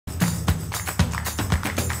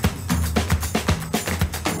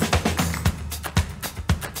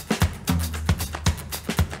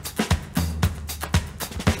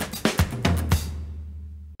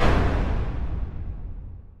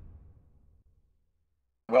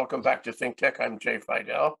Welcome back to ThinkTech. I'm Jay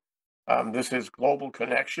Fidell. This is Global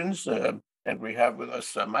Connections, and we have with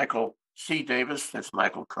us Michael C. Davis. That's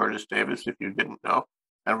Michael Curtis Davis, if you didn't know.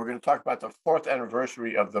 And we're going to talk about the fourth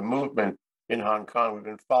anniversary of the movement in Hong Kong. We've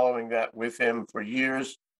been following that with him for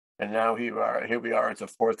years, and now here we are at the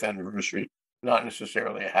fourth anniversary. Not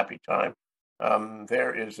necessarily a happy time.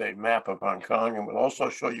 There is a map of Hong Kong, and we'll also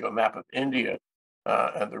show you a map of India.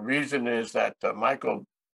 And the reason is that Michael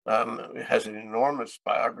has an enormous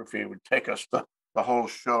biography. It would take us the whole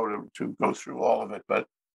show to go through all of it. But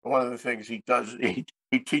one of the things he does, he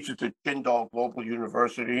teaches at Jindal Global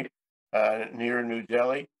University near New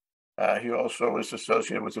Delhi. He also is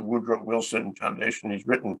associated with the Woodrow Wilson Foundation. He's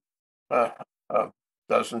written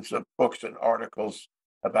dozens of books and articles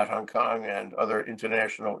about Hong Kong and other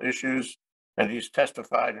international issues. And he's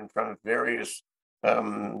testified in front of various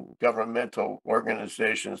governmental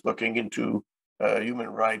organizations looking into human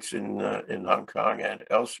rights in Hong Kong and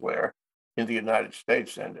elsewhere, in the United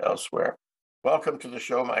States and elsewhere. Welcome to the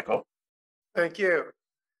show, Michael. Thank you.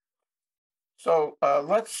 So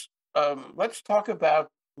let's talk about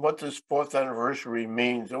what this fourth anniversary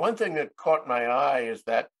means. And one thing that caught my eye is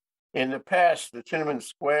that in the past, the Tiananmen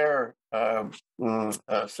Square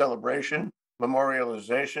celebration,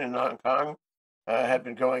 memorialization in Hong Kong had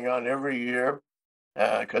been going on every year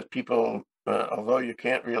because people, although you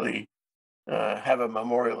can't really have a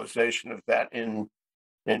memorialization of that in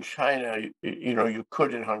China, you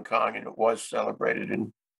could in Hong Kong, and it was celebrated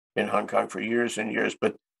in Hong Kong for years and years.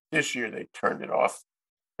 But this year they turned it off,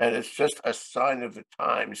 and it's just a sign of the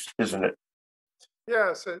times, isn't it?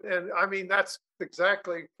 Yes, and I mean that's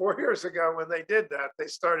exactly 4 years ago when they did that. They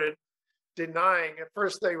started denying. At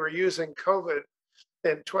first, they were using COVID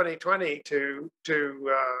in 2020 to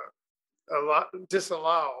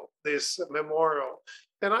disallow this memorial.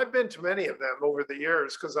 And I've been to many of them over the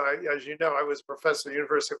years because as you know, I was a professor at the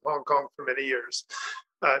University of Hong Kong for many years.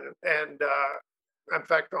 And in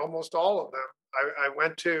fact, almost all of them I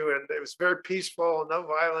went to, and it was very peaceful, no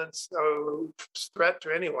violence, no threat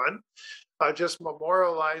to anyone, just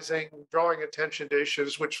memorializing, drawing attention to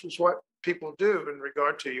issues, which is what people do in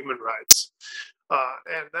regard to human rights.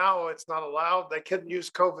 And now it's not allowed. They couldn't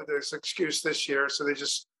use COVID as an excuse this year. So they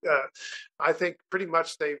just, I think pretty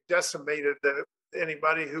much they've decimated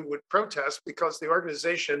anybody who would protest because the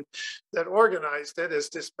organization that organized it is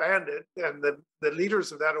disbanded, and the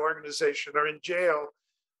leaders of that organization are in jail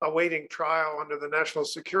awaiting trial under the national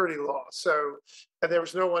security law. So, and there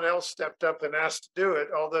was no one else stepped up and asked to do it,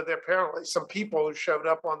 although there apparently some people who showed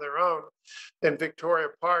up on their own in Victoria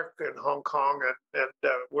Park in Hong Kong and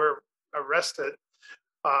were arrested.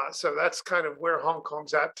 So that's kind of where Hong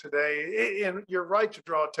Kong's at today. And you're right to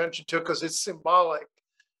draw attention to it because it's symbolic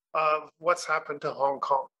of what's happened to Hong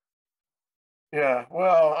Kong. Yeah,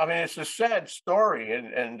 well, I mean, it's a sad story,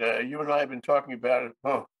 and you and I have been talking about it,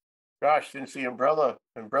 oh, gosh, since the umbrella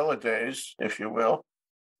days, if you will.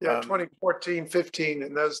 Yeah, 2014, 15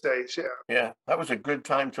 in those days, yeah. Yeah, that was a good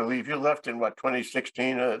time to leave. You left in, what,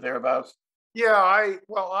 2016, thereabouts? Yeah, I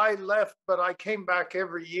left, but I came back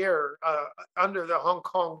every year under the Hong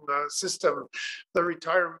Kong system,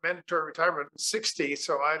 the mandatory retirement was 60,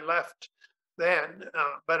 so I left then,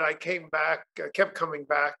 but I came back, I kept coming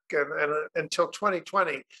back and until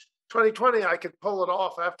 2020. 2020, I could pull it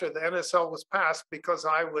off after the NSL was passed because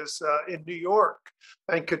I was in New York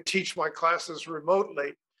and could teach my classes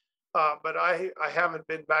remotely. But I haven't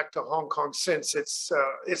been back to Hong Kong since.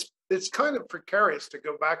 It's kind of precarious to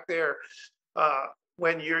go back there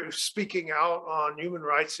when you're speaking out on human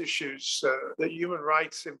rights issues. The human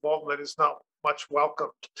rights involvement is not much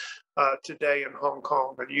welcomed today in Hong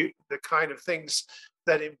Kong. But the kind of things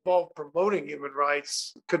that involve promoting human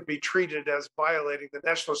rights could be treated as violating the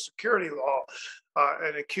national security law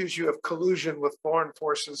and accuse you of collusion with foreign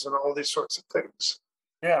forces and all these sorts of things.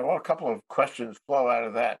 Yeah, well, a couple of questions flow out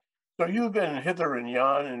of that. So you've been hither and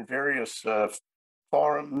yon in various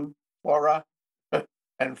fora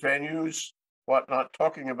and venues, whatnot,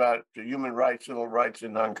 talking about human rights, civil rights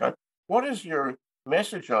in Hong Kong. What is your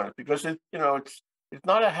message on it? Because it's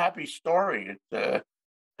not a happy story.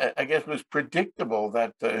 I guess it was predictable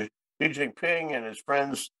that Xi Jinping and his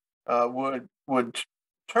friends would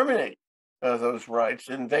terminate those rights,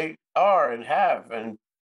 and they are and have. And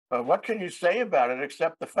what can you say about it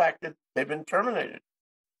except the fact that they've been terminated?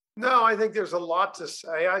 No, I think there's a lot to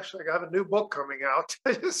say. Actually, I have a new book coming out.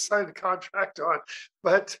 I just signed a contract on,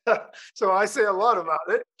 but so I say a lot about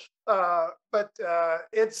it. But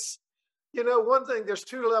it's, one thing. There's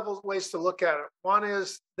two ways to look at it. One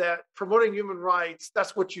is that promoting human rights,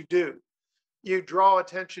 that's what you do. You draw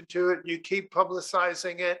attention to it. You keep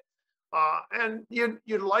publicizing it. And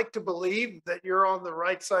you'd like to believe that you're on the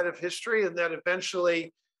right side of history and that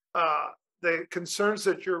eventually the concerns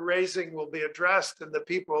that you're raising will be addressed and the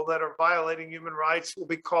people that are violating human rights will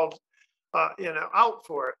be called out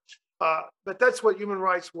for it. But that's what human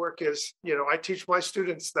rights work is. I teach my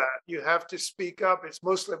students that you have to speak up. It's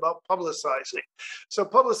mostly about publicizing. So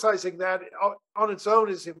publicizing that on its own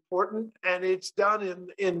is important, and it's done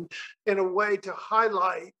in a way to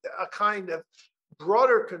highlight a kind of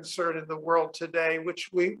broader concern in the world today, which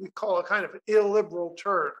we call a kind of illiberal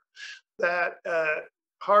turn, that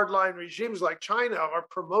hardline regimes like China are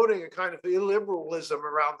promoting a kind of illiberalism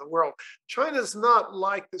around the world. China's not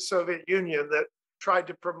like the Soviet Union that tried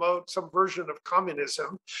to promote some version of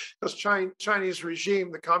communism, because Chinese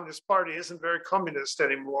regime, the Communist Party, isn't very communist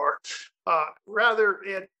anymore. Rather,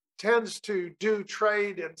 it tends to do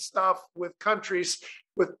trade and stuff with countries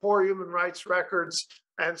with poor human rights records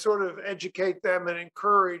and sort of educate them and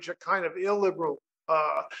encourage a kind of illiberal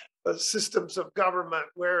systems of government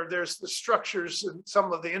where there's the structures and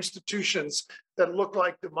some of the institutions that look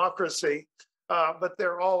like democracy, but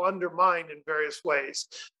they're all undermined in various ways.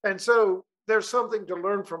 And so there's something to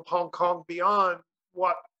learn from Hong Kong beyond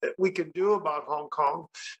what we can do about Hong Kong,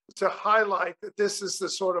 to highlight that this is the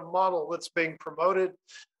sort of model that's being promoted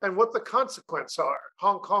and what the consequences are.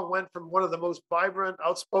 Hong Kong went from one of the most vibrant,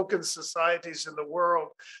 outspoken societies in the world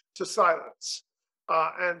to silence.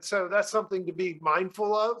 And so that's something to be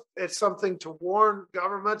mindful of. It's something to warn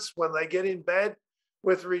governments when they get in bed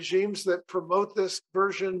with regimes that promote this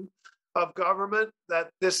version of government, that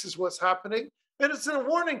this is what's happening. And it's a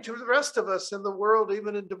warning to the rest of us in the world,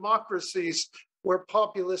 even in democracies where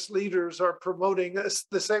populist leaders are promoting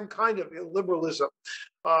the same kind of illiberalism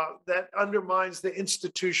that undermines the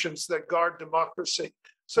institutions that guard democracy.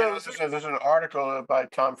 So there's an article by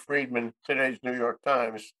Tom Friedman, today's New York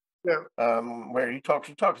Times, yeah. Where he talks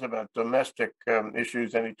about domestic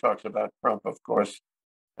issues, and he talks about Trump, of course.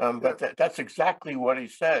 But that's exactly what he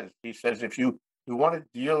says. He says if you want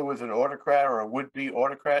to deal with an autocrat or a would-be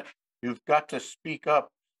autocrat, you've got to speak up,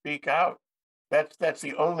 speak out. That's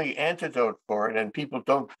the only antidote for it, and people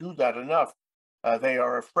don't do that enough. They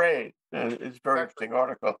are afraid. It's a very interesting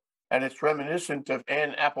article, and it's reminiscent of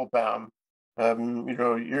Anne Applebaum.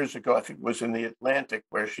 Years ago, I think it was in the Atlantic,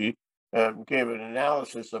 where she gave an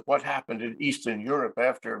analysis of what happened in Eastern Europe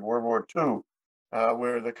after World War II,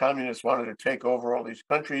 where the communists wanted to take over all these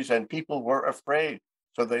countries, and people were afraid,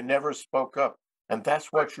 so they never spoke up. And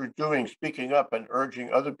that's what you're doing, speaking up and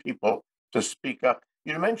urging other people to speak up.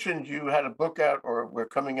 You mentioned you had a book out, or we're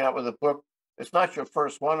coming out with a book. It's not your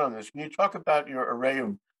first one on this. Can you talk about your array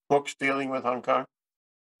of books dealing with Hong Kong?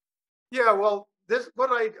 Yeah, well,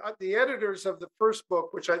 the editors of the first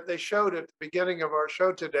book, which they showed at the beginning of our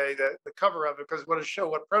show today, the cover of it, because we want to show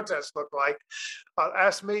what protests look like,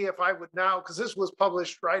 asked me if I would now, because this was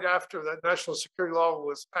published right after the national security law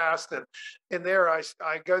was passed, and in there I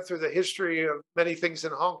go through the history of many things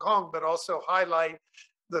in Hong Kong, but also highlight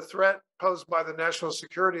the threat posed by the national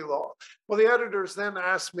security law. Well, the editors then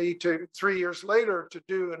asked me 3 years later to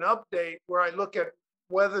do an update where I look at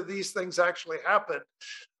whether these things actually happened.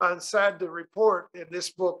 I'm sad to report, in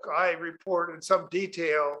this book, I report in some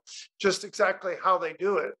detail just exactly how they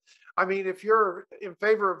do it. I mean, if you're in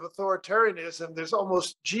favor of authoritarianism, there's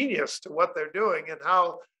almost genius to what they're doing and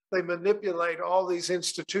how they manipulate all these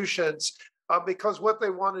institutions, because what they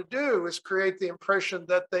want to do is create the impression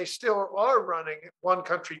that they still are running one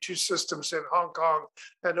country, two systems in Hong Kong,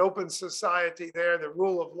 an open society there, the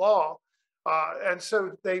rule of law. And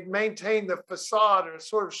so they maintain the facade or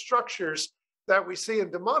sort of structures that we see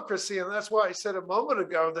in democracy. And that's why I said a moment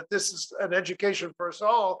ago that this is an education for us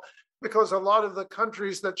all, because a lot of the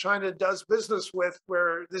countries that China does business with,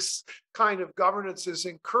 where this kind of governance is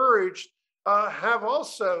encouraged, have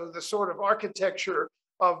also the sort of architecture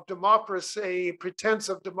of democracy, pretense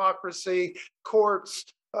of democracy, courts,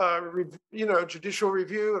 judicial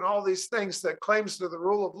review, and all these things that claims to the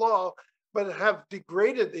rule of law, but have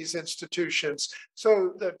degraded these institutions.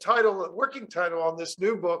 So the working title on this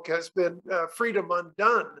new book has been Freedom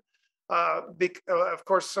Undone. Of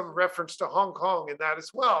course, some reference to Hong Kong in that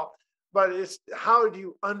as well. But it's how do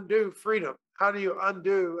you undo freedom? How do you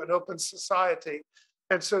undo an open society?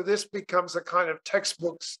 And so this becomes a kind of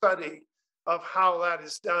textbook study of how that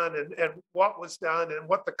is done and what was done and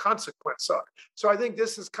what the consequences are. So I think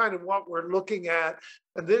this is kind of what we're looking at.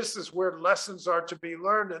 And this is where lessons are to be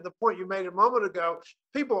learned. And the point you made a moment ago,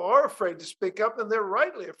 people are afraid to speak up, and they're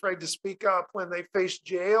rightly afraid to speak up when they face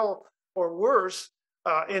jail or worse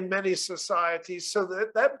in many societies. So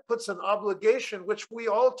that puts an obligation, which we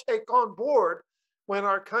all take on board when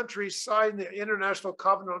our countries sign the International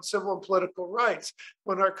Covenant on Civil and Political Rights,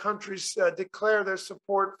 when our countries declare their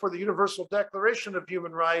support for the Universal Declaration of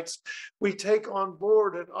Human Rights, we take on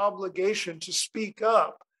board an obligation to speak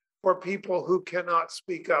up for people who cannot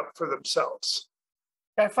speak up for themselves.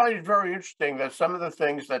 I find it very interesting that some of the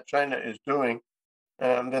things that China is doing,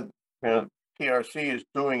 that PRC is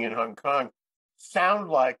doing in Hong Kong, sound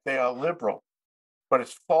like they are liberal, but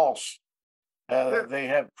it's false. They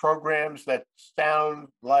have programs that sound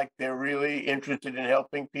like they're really interested in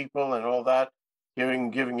helping people and all that,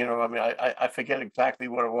 giving. I mean, I forget exactly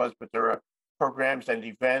what it was, but there are programs and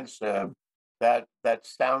events that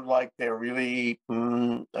sound like they're really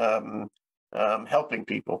helping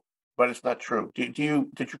people, but it's not true. Did you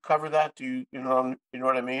cover that? You know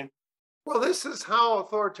what I mean? Well, this is how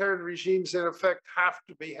authoritarian regimes, in effect, have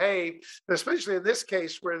to behave, especially in this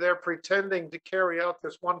case where they're pretending to carry out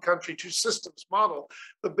this one country, two systems model.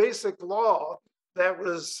 The basic law that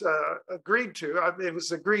was agreed to, it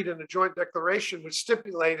was agreed in a joint declaration which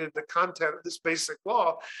stipulated the content of this basic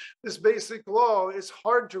law. This basic law is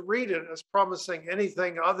hard to read it as promising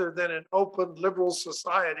anything other than an open liberal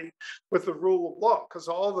society with the rule of law, because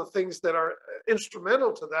all the things that are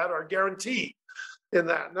instrumental to that are guaranteed in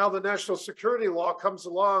that. Now the national security law comes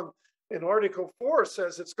along in Article 4,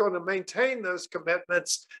 says it's going to maintain those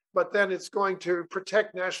commitments, but then it's going to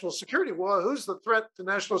protect national security. Well, who's the threat to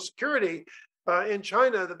national security? In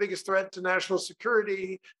China, the biggest threat to national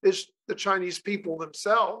security is the Chinese people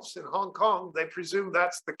themselves. In Hong Kong, they presume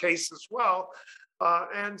that's the case as well.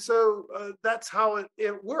 And so that's how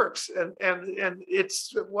it works. And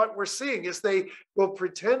it's what we're seeing is they will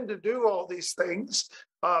pretend to do all these things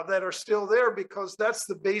that are still there because that's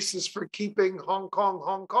the basis for keeping Hong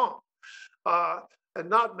Kong, and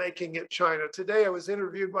not making it China. Today, I was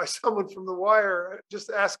interviewed by someone from The Wire just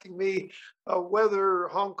asking me whether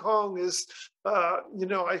Hong Kong is,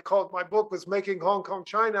 I called my book was Making Hong Kong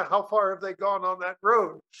China. How far have they gone on that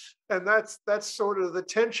road? And that's sort of the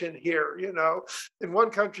tension here. In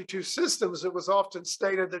one country, two systems, it was often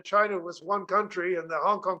stated that China was one country and the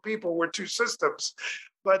Hong Kong people were two systems.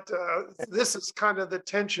 But this is kind of the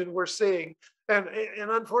tension we're seeing. And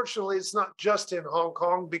unfortunately, it's not just in Hong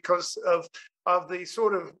Kong because of the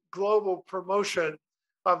sort of global promotion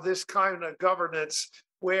of this kind of governance,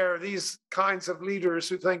 where these kinds of leaders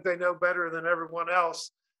who think they know better than everyone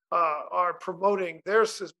else are promoting their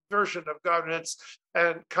version of governance,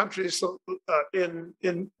 and countries that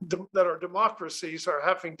are democracies are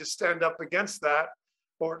having to stand up against that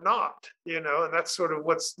or not, and that's sort of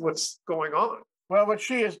what's going on. Well, what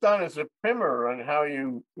she has done is a primer on how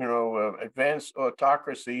you advance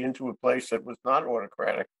autocracy into a place that was not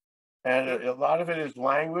autocratic. And a lot of it is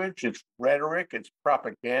language, it's rhetoric, it's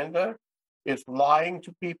propaganda, it's lying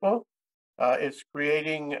to people, it's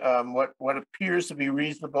creating what appears to be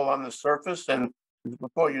reasonable on the surface, and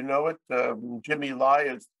before you know it, Jimmy Lai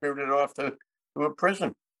is spirited off to a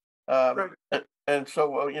prison. Right. And so,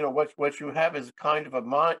 what you have is kind of a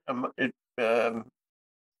mind.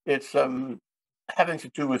 It's having to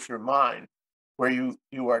do with your mind, where you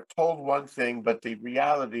are told one thing, but the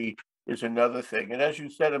reality is another thing. And as you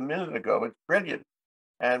said a minute ago, it's brilliant.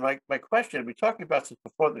 And my question, we're talking about this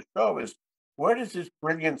before the show, is where does this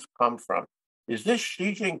brilliance come from? Is this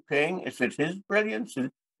Xi Jinping? Is it his brilliance?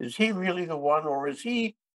 Is he really the one, or is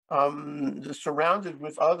he surrounded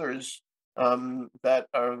with others that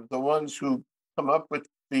are the ones who come up with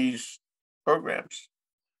these programs?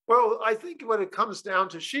 Well, I think when it comes down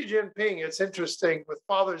to Xi Jinping, it's interesting with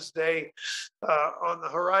Father's Day on the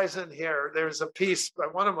horizon here. There's a piece by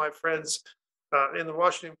one of my friends in the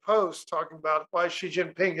Washington Post talking about why Xi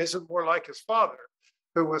Jinping isn't more like his father,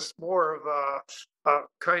 who was more of a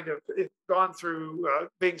kind of gone through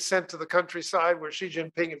being sent to the countryside where Xi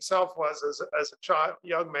Jinping himself was as a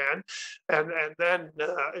young man, and then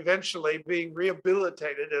eventually being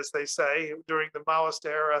rehabilitated, as they say, during the Maoist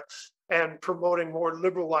era, and promoting more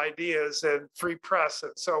liberal ideas and free press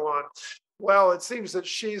and so on. Well, it seems that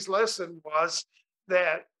Xi's lesson was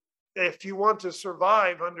that if you want to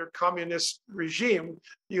survive under communist regime,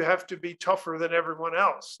 you have to be tougher than everyone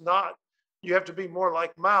else. You have to be more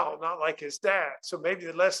like Mao, not like his dad. So maybe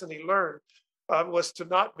the lesson he learned was to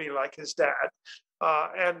not be like his dad.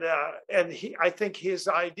 I think his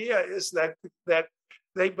idea is that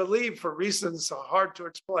they believe, for reasons hard to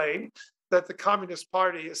explain, that the Communist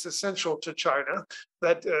Party is essential to China,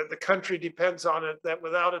 that the country depends on it, that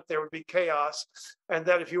without it there would be chaos, and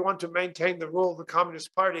that if you want to maintain the rule of the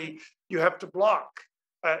Communist Party, you have to block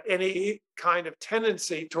any kind of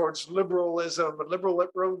tendency towards liberalism,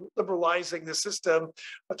 liberalizing the system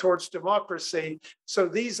towards democracy. So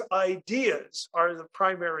these ideas are the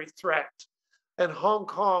primary threat. and Hong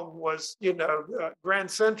Kong was, Grand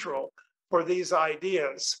Central for these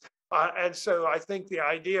ideas. And so I think the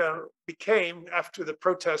idea became, after the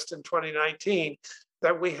protest in 2019,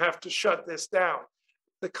 that we have to shut this down.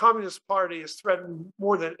 The Communist Party is threatened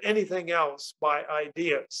more than anything else by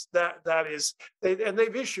ideas. That is, and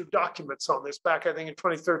they've issued documents on this back, I think, in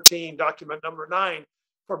 2013. Document number 9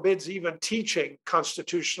 forbids even teaching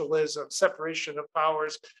constitutionalism, separation of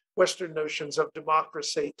powers, Western notions of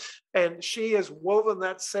democracy. And Xi has woven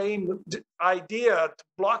that same idea to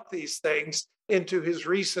block these things into his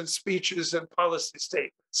recent speeches and policy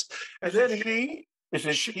statements. And is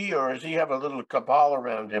it Xi, or does he have a little cabal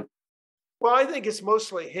around him? Well, I think it's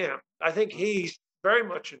mostly him. I think he's very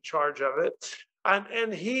much in charge of it.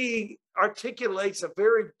 And he articulates a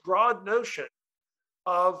very broad notion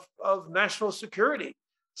of national security,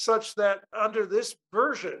 such that under this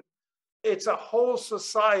version, it's a whole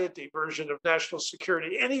society version of national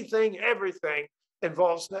security. Anything, everything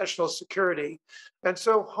involves national security. And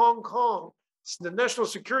so Hong Kong, the national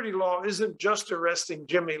security law isn't just arresting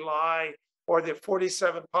Jimmy Lai or the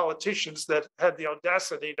 47 politicians that had the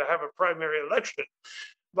audacity to have a primary election,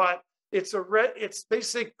 but it's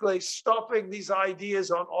basically stopping these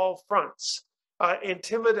ideas on all fronts,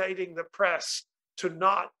 intimidating the press to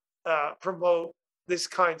not promote these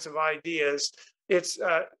kinds of ideas. It's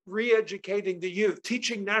re-educating the youth,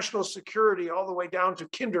 teaching national security all the way down to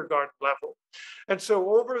kindergarten level. And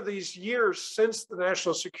so over these years since the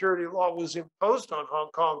national security law was imposed on Hong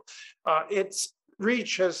Kong, its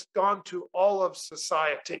reach has gone to all of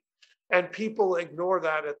society, and people ignore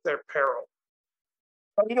that at their peril.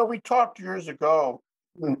 We talked years ago,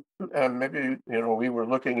 and maybe, we were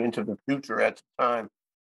looking into the future at the time,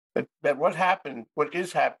 that what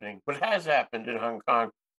has happened in Hong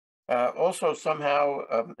Kong also somehow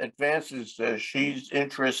advances Xi's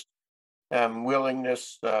interest,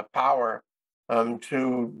 willingness, power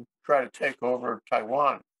to try to take over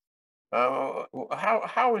Taiwan.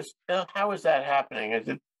 How is that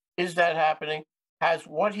happening? Is that happening? Has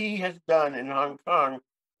what he has done in Hong Kong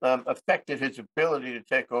affected his ability to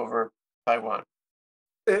take over Taiwan?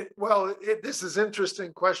 This is an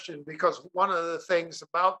interesting question, because one of the things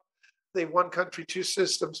about the one country, two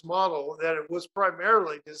systems model, that it was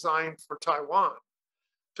primarily designed for Taiwan,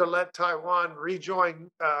 to let Taiwan rejoin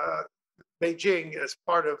Beijing as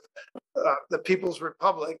part of the People's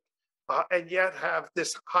Republic, and yet have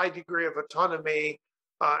this high degree of autonomy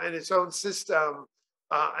and its own system,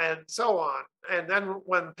 and so on. And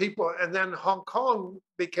then Hong Kong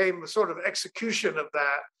became a sort of execution of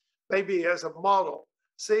that, maybe as a model.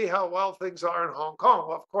 See how well things are in Hong Kong.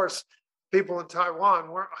 Well, of course, people in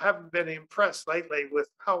Taiwan haven't been impressed lately with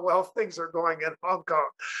how well things are going in Hong Kong.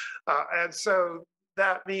 And so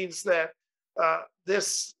that means that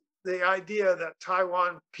the idea that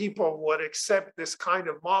Taiwan people would accept this kind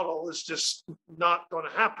of model is just not going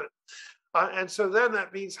to happen. And so then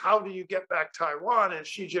that means, how do you get back Taiwan? And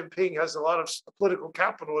Xi Jinping has a lot of political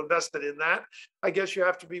capital invested in that. I guess you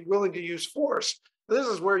have to be willing to use force. This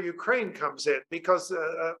is where Ukraine comes in, because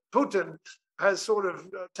Putin has sort of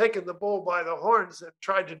taken the bull by the horns and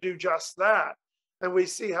tried to do just that. And we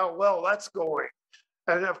see how well that's going.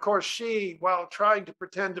 And of course, Xi, while trying to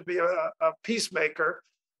pretend to be a peacemaker,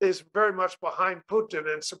 is very much behind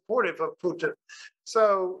Putin and supportive of Putin.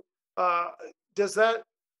 So does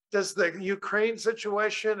the Ukraine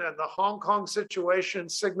situation and the Hong Kong situation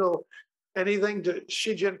signal anything to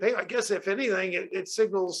Xi Jinping? I guess if anything, it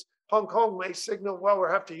signals, Hong Kong may signal, well, we'll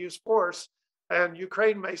have to use force. And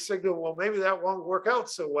Ukraine may signal, well, maybe that won't work out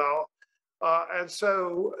so well. And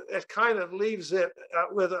so it kind of leaves it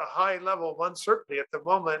with a high level of uncertainty at the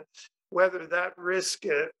moment, whether that risk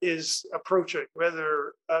is approaching,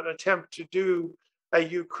 whether an attempt to do a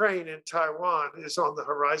Ukraine in Taiwan is on the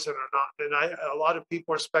horizon or not. And a lot of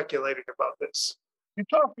people are speculating about this. You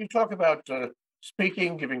talk about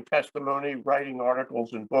speaking, giving testimony, writing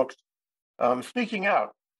articles and books, speaking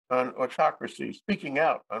out on autocracy, speaking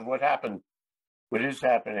out on what happened, what is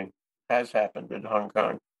happening, has happened in Hong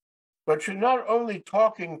Kong. But you're not only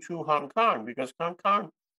talking to Hong Kong, because Hong Kong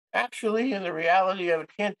actually, in the reality of it,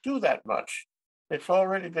 can't do that much. It's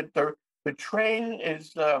already that the train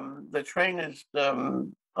is on the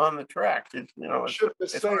tracks.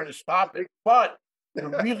 It's hard to stop it. But you're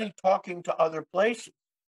really talking to other places.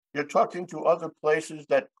 You're talking to other places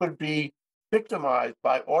that could be victimized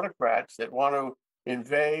by autocrats that want to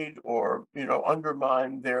invade or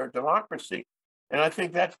undermine their democracy. And I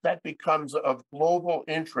think that becomes of global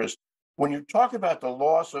interest. When you talk about the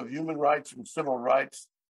loss of human rights and civil rights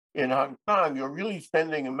in Hong Kong, you're really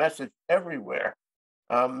sending a message everywhere,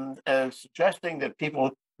 and suggesting that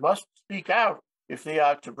people must speak out if they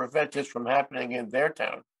are to prevent this from happening in their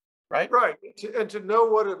town, right? Right. And to know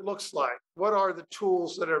what it looks like. What are the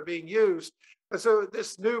tools that are being used? And so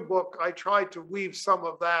this new book, I tried to weave some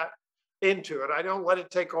of that into it. I don't let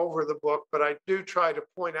it take over the book, but I do try to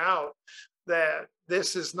point out that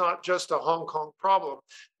this is not just a Hong Kong problem.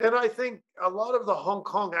 And I think a lot of the Hong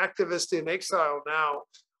Kong activists in exile now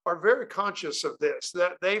are very conscious of this,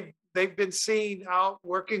 that they've been seen out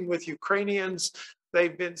working with Ukrainians.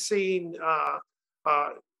 They've been seen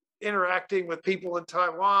interacting with people in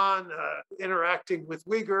Taiwan, interacting with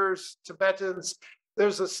Uyghurs, Tibetans.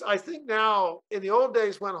 I think now, in the old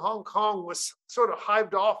days when Hong Kong was sort of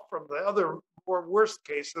hived off from the other more worst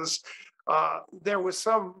cases, there was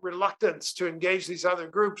some reluctance to engage these other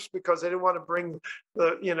groups because they didn't want to bring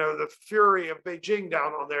the fury of Beijing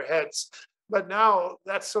down on their heads. But now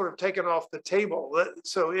that's sort of taken off the table.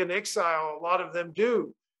 So in exile, a lot of them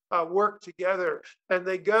do work together, and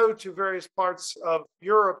they go to various parts of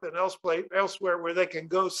Europe and elsewhere where they can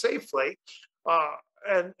go safely,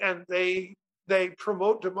 and they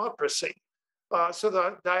promote democracy. So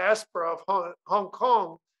the diaspora of Hong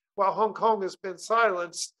Kong, while Hong Kong has been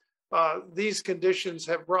silenced, these conditions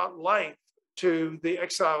have brought life to the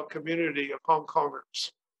exile community of Hong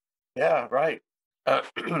Kongers. Yeah, right.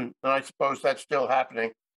 And I suppose that's still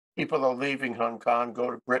happening. People are leaving Hong Kong,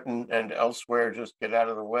 go to Britain and elsewhere, just get out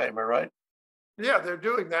of the way. Am I right? Yeah, they're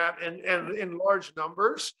doing that in large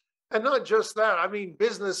numbers. And not just that, I mean,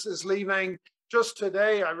 business is leaving. Just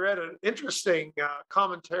today, I read an interesting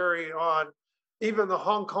commentary on even the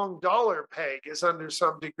Hong Kong dollar peg is under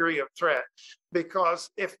some degree of threat, because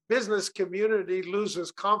if business community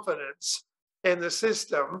loses confidence in the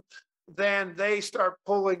system, then they start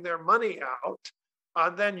pulling their money out.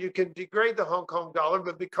 And then you can degrade the Hong Kong dollar,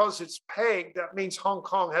 but because it's pegged, that means Hong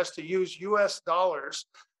Kong has to use US dollars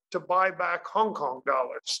to buy back Hong Kong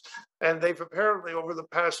dollars. And they've apparently over the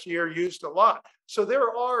past year used a lot. So there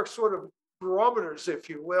are sort of barometers, if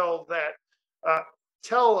you will, that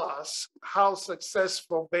tell us how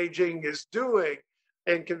successful Beijing is doing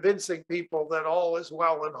in convincing people that all is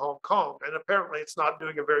well in Hong Kong. And apparently it's not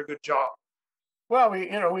doing a very good job. Well,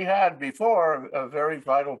 we had before a very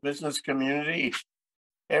vital business community.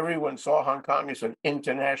 Everyone saw Hong Kong as an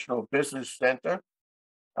international business center.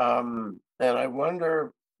 And I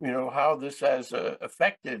wonder, how this has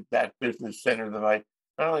affected that business center, not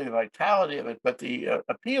only the vitality of it, but the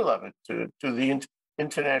appeal of it to the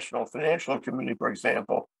international financial community, for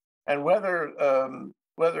example, and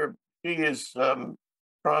whether he is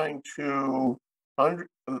trying to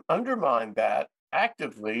undermine that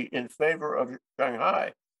actively in favor of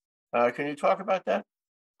Shanghai. Can you talk about that?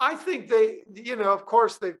 I think they, of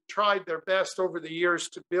course, they've tried their best over the years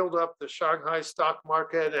to build up the Shanghai stock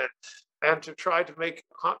market and to try to make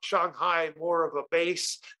Shanghai more of a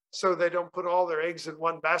base so they don't put all their eggs in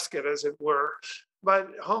one basket, as it were. But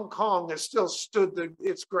Hong Kong has still stood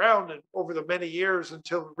its ground over the many years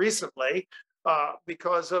until recently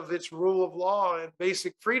because of its rule of law and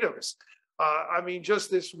basic freedoms. I mean, just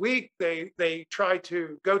this week, they tried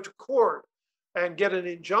to go to court and get an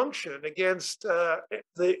injunction against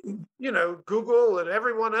Google and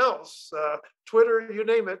everyone else, Twitter, you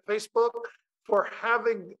name it, Facebook, for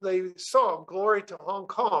having the song "Glory to Hong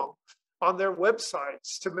Kong" on their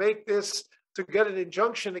websites, to get an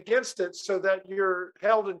injunction against it so that you're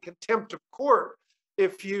held in contempt of court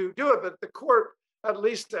if you do it. But the court, at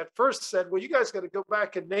least at first, said, well, you guys got to go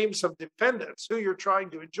back and name some defendants who you're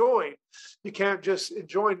trying to enjoin. You can't just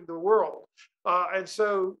enjoin the world. And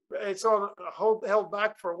so it's held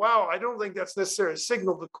back for a while. I don't think that's necessarily a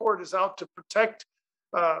signal the court is out to protect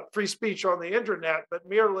free speech on the internet, but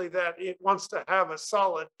merely that it wants to have a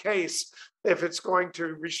solid case if it's going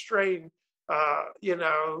to restrain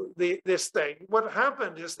this thing. What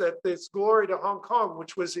happened is that this "Glory to Hong Kong,"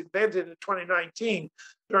 which was invented in 2019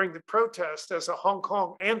 during the protest as a Hong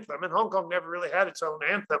Kong anthem, and Hong Kong never really had its own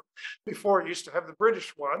anthem before. It used to have the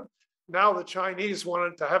British one. Now the Chinese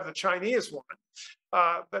wanted to have the Chinese one.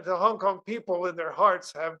 But the Hong Kong people in their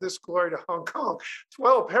hearts have this "Glory to Hong Kong."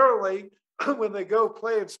 Well, apparently, when they go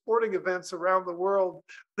play in sporting events around the world,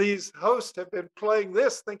 these hosts have been playing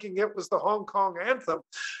this, thinking it was the Hong Kong anthem.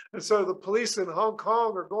 And so the police in Hong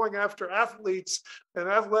Kong are going after athletes and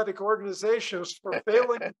athletic organizations for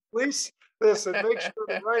failing to police this and make sure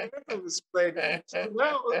the right anthem is played. So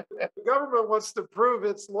now the government wants to prove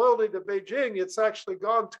its loyalty to Beijing. It's actually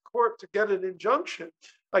gone to court to get an injunction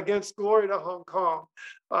against "Glory to Hong Kong."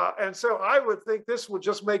 And so I would think this will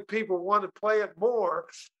just make people want to play it more.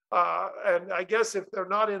 And I guess if they're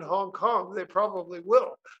not in Hong Kong, they probably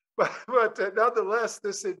will. but nonetheless,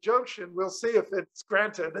 this injunction, we'll see if it's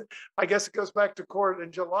granted. I guess it goes back to court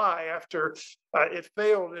in July after it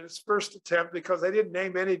failed in its first attempt because they didn't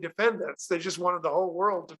name any defendants. They just wanted the whole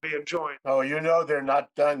world to be enjoined. Oh, they're not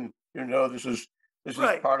done. This is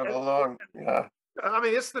Right. part of a long. Yeah. I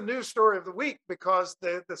mean, it's the news story of the week because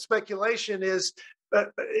the speculation is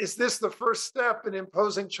this the first step in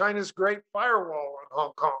imposing China's Great Firewall on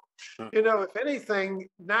Hong Kong? If anything,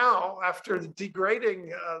 now after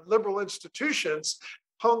degrading liberal institutions,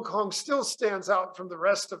 Hong Kong still stands out from the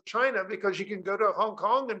rest of China because you can go to Hong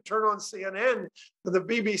Kong and turn on CNN, the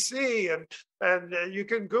BBC, and you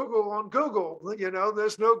can Google on Google.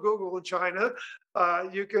 There's no Google in China.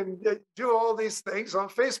 You can do all these things on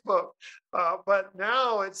Facebook. But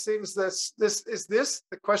now it seems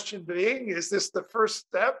the question being, is this the first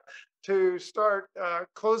step to start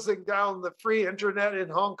closing down the free internet in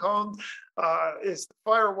Hong Kong? Is the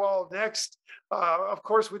firewall next? Of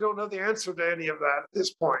course, we don't know the answer to any of that at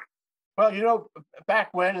this point. Well,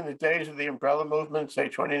 back when in the days of the umbrella movement, say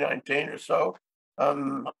 2019 or so,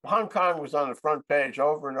 Hong Kong was on the front page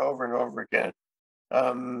over and over and over again.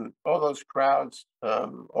 All those crowds,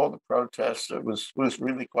 all the protests, it was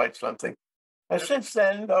really quite something. And since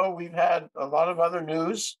then, though, we've had a lot of other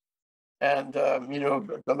news and,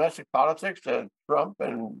 domestic politics, Trump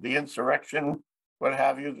and the insurrection, what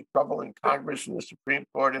have you, the trouble in Congress and the Supreme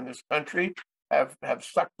Court in this country have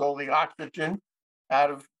sucked all the oxygen out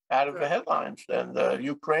of the headlines. And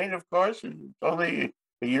Ukraine, of course, is only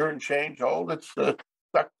a year and change old. It's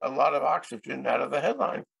sucked a lot of oxygen out of the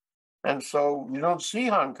headlines. And so you don't see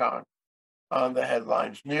Hong Kong on the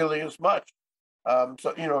headlines nearly as much.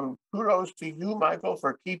 So, kudos to you, Michael,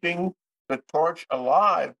 for keeping the torch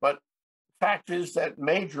alive. But the fact is that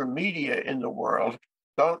major media in the world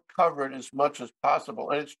don't cover it as much as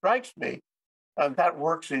possible. And it strikes me that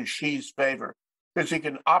works in Xi's favor because he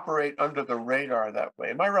can operate under the radar that way.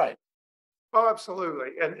 Am I right? Oh, absolutely.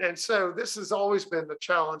 And so this has always been the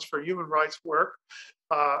challenge for human rights work.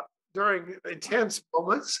 During intense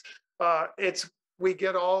moments, we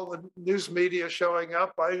get all the news media showing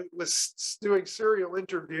up. I was doing serial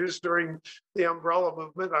interviews during the umbrella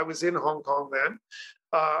movement. I was in Hong Kong then.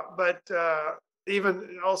 But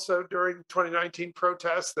even also during 2019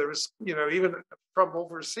 protests, there was, even from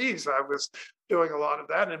overseas, I was doing a lot of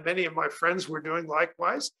that. And many of my friends were doing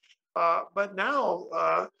likewise. But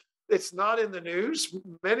now it's not in the news.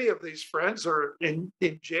 Many of these friends are in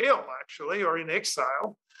jail, actually, or in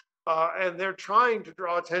exile. And they're trying to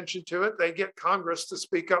draw attention to it. They get Congress to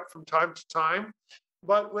speak up from time to time.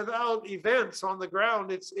 But without events on the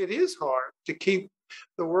ground, it is hard to keep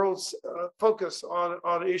the world's focus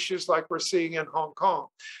on issues like we're seeing in Hong Kong.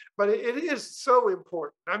 But it is so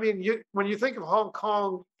important. I mean, when you think of Hong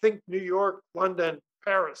Kong, think New York, London,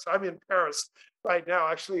 Paris. I'm in Paris right now.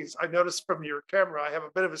 Actually, I noticed from your camera, I have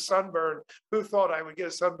a bit of a sunburn. Who thought I would get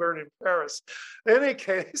a sunburn in Paris? In any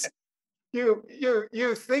case, you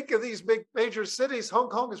think of these big major cities. Hong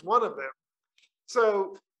Kong is one of them.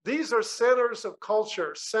 So these are centers of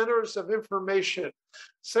culture, centers of information,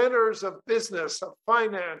 centers of business, of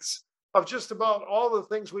finance, of just about all the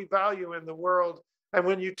things we value in the world. And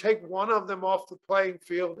when you take one of them off the playing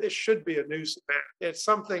field, it should be a news event. It's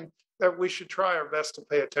something that we should try our best to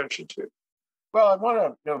pay attention to. Well, I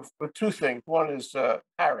want to, two things. One is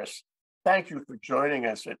Paris. Thank you for joining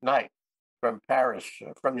us at night from Paris,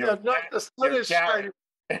 from your the sun is shining.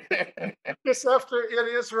 Just after it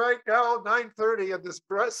is right now 9:30, and this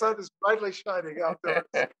sun is brightly shining outdoors.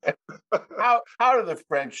 How do the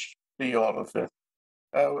French see all of this?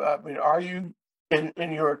 I mean, are you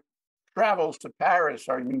in your travels to Paris?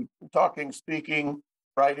 Are you talking, speaking,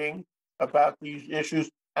 writing about these issues?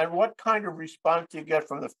 And what kind of response do you get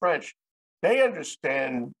from the French? They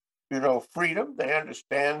understand, freedom. They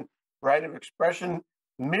understand right of expression.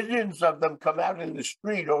 Millions of them come out in the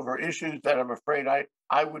street over issues that I'm afraid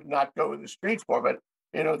I would not go in the street for, but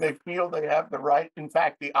they feel they have the right, in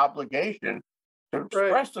fact, the obligation to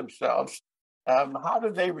express themselves. How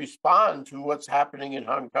do they respond to what's happening in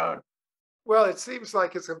Hong Kong? Well, it seems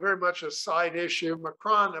like it's very much a side issue.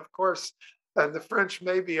 Macron, of course, and the French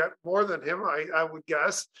maybe more than him, I would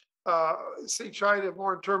guess, see China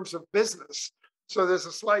more in terms of business. So there's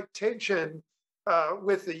a slight tension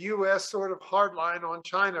with the U.S. sort of hardline on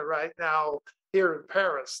China right now here in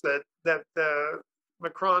Paris. That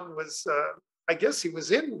Macron was, I guess he was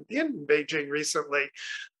in Beijing recently,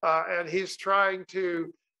 and he's trying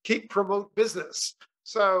to promote business.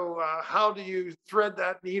 So how do you thread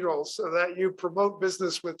that needle so that you promote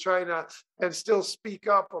business with China and still speak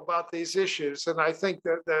up about these issues? And I think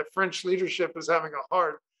that the French leadership is having a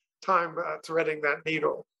hard time threading that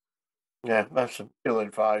needle. Yeah, that's an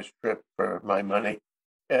ill-advised trip for my money.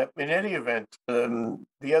 In any event,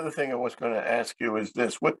 the other thing I was going to ask you is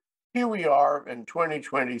this: here we are in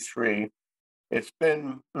 2023. It's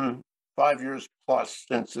been 5 years plus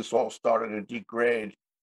since this all started to degrade.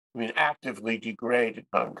 I mean, actively degrade in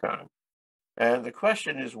Hong Kong. And the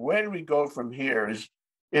question is, where do we go from here? Is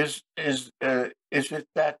it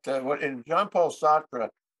that what in Jean-Paul Sartre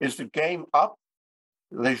is the game up?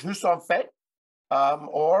 Les jeux sont faits,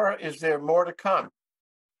 or is there more to come?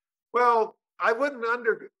 Well, I wouldn't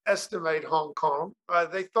underestimate Hong Kong.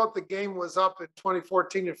 They thought the game was up in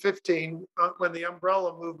 2014 and 15 when the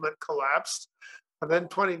umbrella movement collapsed. And then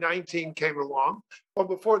 2019 came along. Well,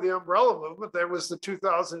 before the umbrella movement, there was the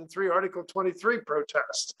 2003 Article 23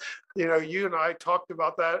 protest. You know, you and I talked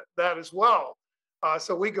about that as well.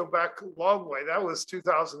 So we go back a long way. That was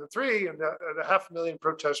 2003, and a 500,000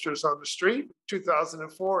 protesters on the street.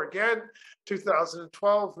 2004 again.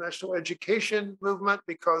 2012 national education movement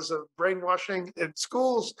because of brainwashing in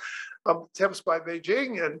schools, attempts by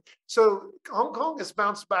Beijing, and so Hong Kong has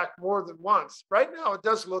bounced back more than once. Right now, it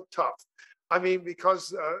does look tough. I mean,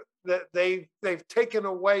 because they've taken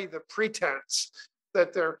away the pretense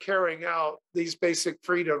that they're carrying out these basic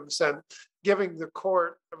freedoms and giving the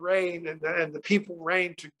court reign and the people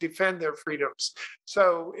reign to defend their freedoms.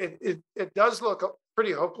 So it does look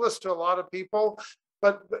pretty hopeless to a lot of people,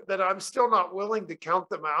 but that I'm still not willing to count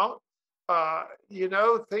them out. You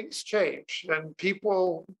know, things change and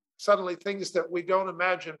people suddenly things that we don't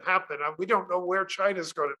imagine happen. We don't know where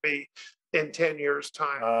China's going to be in 10 years'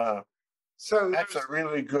 time. So That's a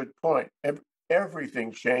really good point.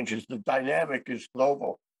 Everything changes. The dynamic is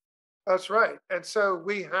global. That's right. And so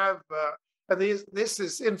we have, and this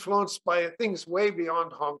is influenced by things way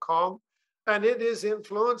beyond Hong Kong. And it is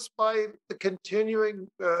influenced by the continuing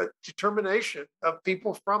determination of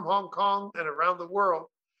people from Hong Kong and around the world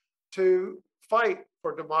to fight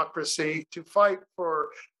for democracy, to fight for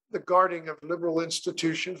the guarding of liberal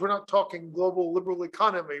institutions. We're not talking global liberal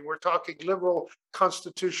economy. We're talking liberal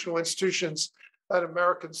constitutional institutions that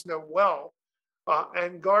Americans know well.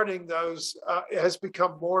 And guarding those has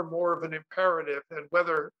become more and more of an imperative. And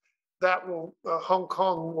whether that will, Hong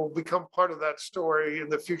Kong will become part of that story in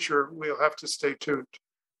the future, we'll have to stay tuned.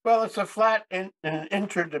 Well, it's a flat and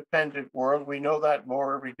interdependent world. We know that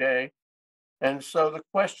more every day. And so the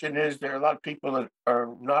question is, there are a lot of people that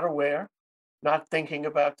are not aware, not thinking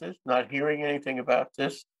about this, not hearing anything about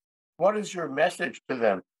this. What is your message to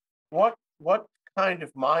them? What kind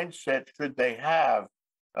of mindset should they have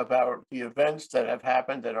about the events that have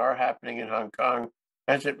happened and are happening in Hong Kong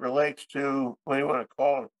as it relates to, what do you want to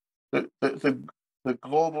call it, the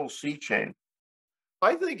global sea change?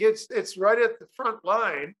 I think it's right at the front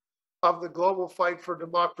line of the global fight for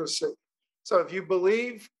democracy. So if you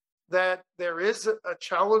believe that there is a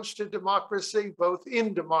challenge to democracy, both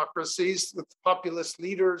in democracies with populist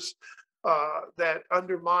leaders that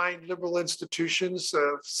undermine liberal institutions,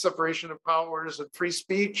 separation of powers and free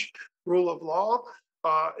speech, rule of law.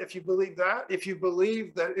 If you believe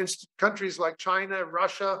that countries like China,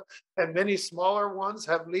 Russia, and many smaller ones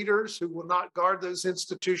have leaders who will not guard those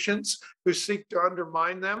institutions, who seek to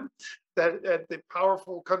undermine them, that the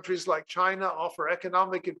powerful countries like China offer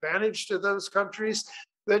economic advantage to those countries,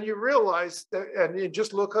 then you realize that, and you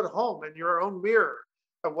just look at home in your own mirror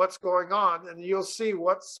of what's going on, and you'll see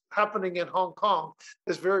what's happening in Hong Kong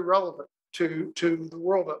is very relevant to the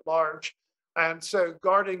world at large. And so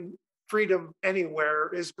guarding freedom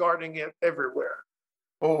anywhere is guarding it everywhere.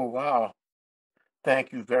 Oh, wow.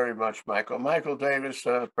 Thank you very much, Michael. Michael Davis,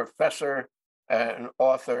 professor, an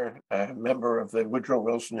author, a member of the Woodrow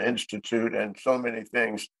Wilson Institute, and so many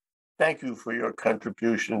things. Thank you for your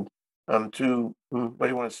contribution to, what do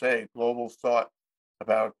you want to say, global thought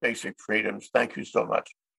about basic freedoms. Thank you so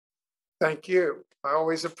much. Thank you. I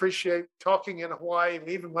always appreciate talking in Hawaii,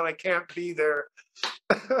 even when I can't be there.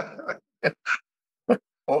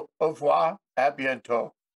 Au revoir, à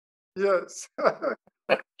bientôt. Yes.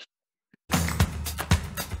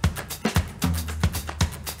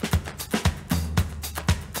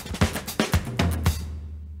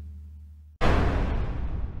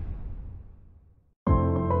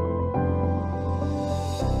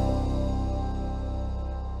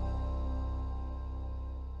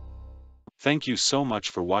 Thank you so much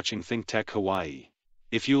for watching ThinkTech Hawaii.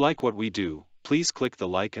 If you like what we do, please click the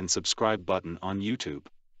like and subscribe button on YouTube.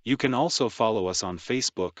 You can also follow us on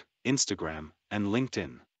Facebook, Instagram, and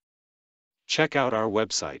LinkedIn. Check out our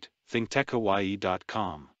website,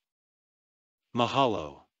 thinktechhawaii.com.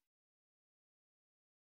 Mahalo.